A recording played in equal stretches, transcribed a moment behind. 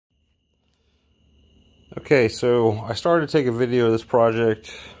Okay, so I started to take a video of this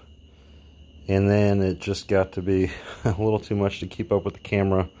project, and then it just got to be a little too much to keep up with the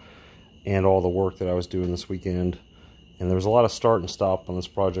camera and all the work that I was doing this weekend. And there was a lot of start and stop on this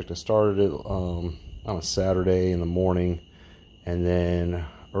project. I started it on a Saturday in the morning, and then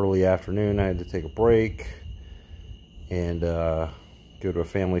early afternoon I had to take a break and go to a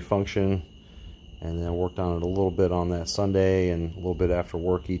family function. And then I worked on it a little bit on that Sunday and a little bit after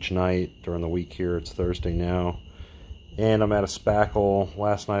work each night during the week here. It's Thursday now. And I'm out of spackle.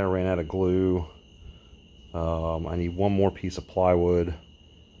 Last night I ran out of glue. I need one more piece of plywood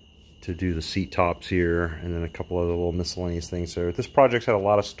to do the seat tops here, and then a couple other little miscellaneous things. So this project's had a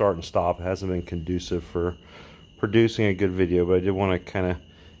lot of start and stop. It hasn't been conducive for producing a good video, but I did want to kind of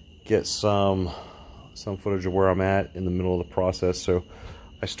get some footage of where I'm at in the middle of the process. So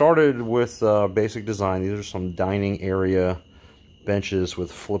I started with basic design. These are some dining area benches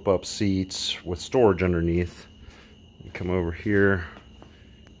with flip-up seats with storage underneath. You come over here.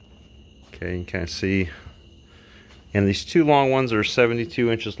 Okay, you can kind of see. And these two long ones are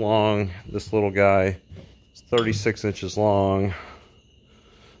 72 inches long. This little guy is 36 inches long.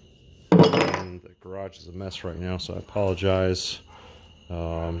 And the garage is a mess right now, so I apologize.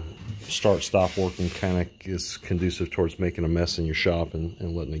 Start stop working kind of is conducive towards making a mess in your shop and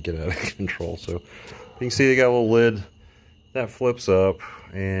letting it get out of control. So you can see they got a little lid that flips up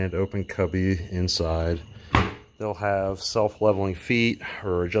and open cubby inside. They'll have self-leveling feet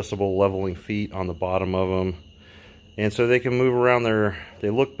or adjustable leveling feet on the bottom of them, and so they can move around. They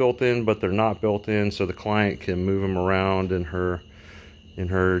look built in, but they're not built in, so the client can move them around in her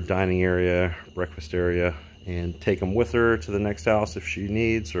dining area, breakfast area, and take them with her to the next house if she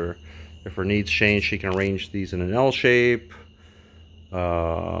needs, or if her needs change, she can arrange these in an L shape,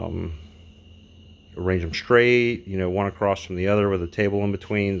 arrange them straight, you know, one across from the other with a table in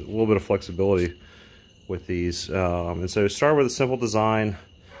between. A little bit of flexibility with these. And so start with a simple design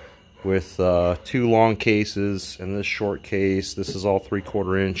with two long cases and this short case. This is all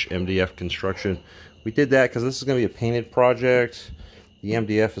 3/4 inch MDF construction. We did that because this is going to be a painted project. The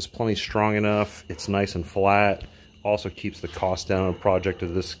MDF is plenty strong enough. It's nice and flat. Also keeps the cost down on a project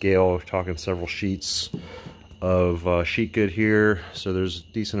of this scale. We're talking several sheets of sheet good here. So there's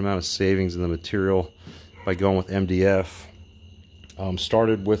a decent amount of savings in the material by going with MDF.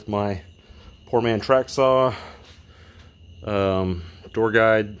 Started with my poor man track saw. Door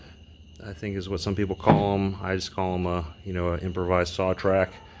guide, I think is what some people call them. I just call them an improvised saw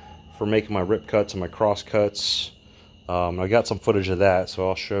track for making my rip cuts and my cross cuts. I got some footage of that, so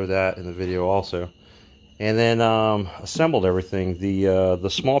I'll show that in the video also. And then assembled everything. The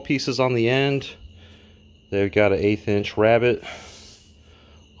small pieces on the end, they've got an 1/8 inch rabbet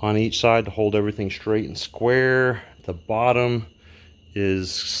on each side to hold everything straight and square. The bottom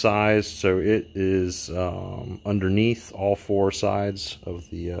is sized so it is underneath all four sides of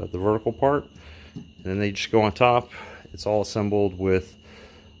the vertical part, and then they just go on top. It's all assembled with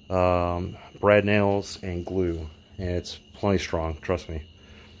brad nails and glue. And it's plenty strong, trust me.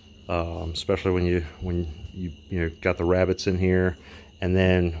 Especially when you got the rabbets in here. And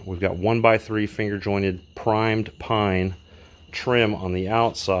then we've got 1x3 finger jointed primed pine trim on the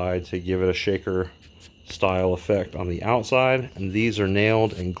outside to give it a shaker style effect on the outside. And these are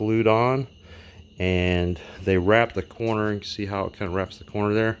nailed and glued on, and they wrap the corner. You can see how it kind of wraps the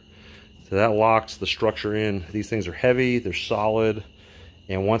corner there. So that locks the structure in. These things are heavy, they're solid.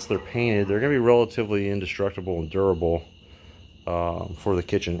 And once they're painted, they're going to be relatively indestructible and durable for the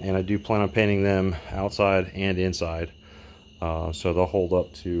kitchen. And I do plan on painting them outside and inside. So they'll hold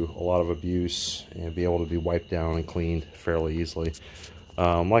up to a lot of abuse and be able to be wiped down and cleaned fairly easily.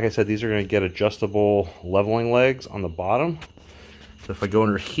 Like I said, these are going to get adjustable leveling legs on the bottom. So if I go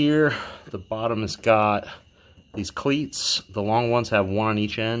under here, the bottom has got these cleats. The long ones have one on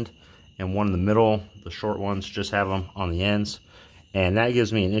each end and one in the middle. The short ones just have them on the ends. And that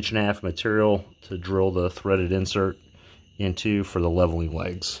gives me 1.5 inches material to drill the threaded insert into for the leveling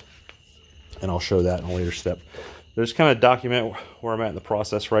legs. And I'll show that in a later step. Just kind of document where I'm at in the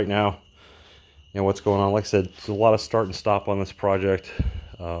process right now and what's going on. Like I said, there's a lot of start and stop on this project.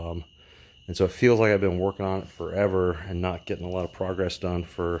 And so it feels like I've been working on it forever and not getting a lot of progress done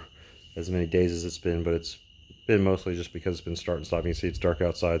for as many days as it's been. But it's been mostly just because it's been start and stop. You can see it's dark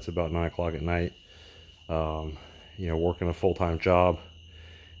outside. It's about 9 o'clock at night. Working a full-time job,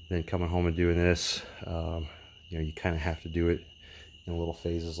 then coming home and doing this, you kind of have to do it in little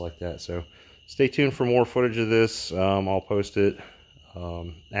phases like that. So stay tuned for more footage of this. I'll post it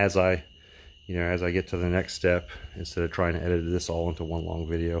as I get to the next step, instead of trying to edit this all into one long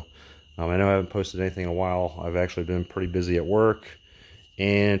video. I know I haven't posted anything in a while. I've actually been pretty busy at work,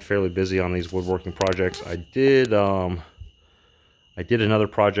 and fairly busy on these woodworking projects. I did another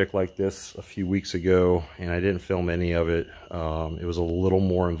project like this a few weeks ago, and I didn't film any of it. It was a little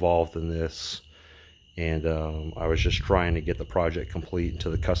more involved than this, and I was just trying to get the project complete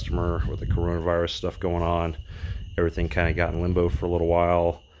to the customer with the coronavirus stuff going on. Everything kind of got in limbo for a little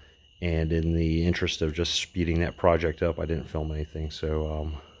while, and in the interest of just speeding that project up, I didn't film anything.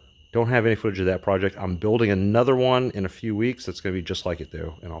 So don't have any footage of that project. I'm building another one in a few weeks that's going to be just like it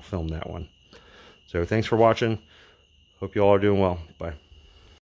though, and I'll film that one. So thanks for watching. Hope you all are doing well. Bye.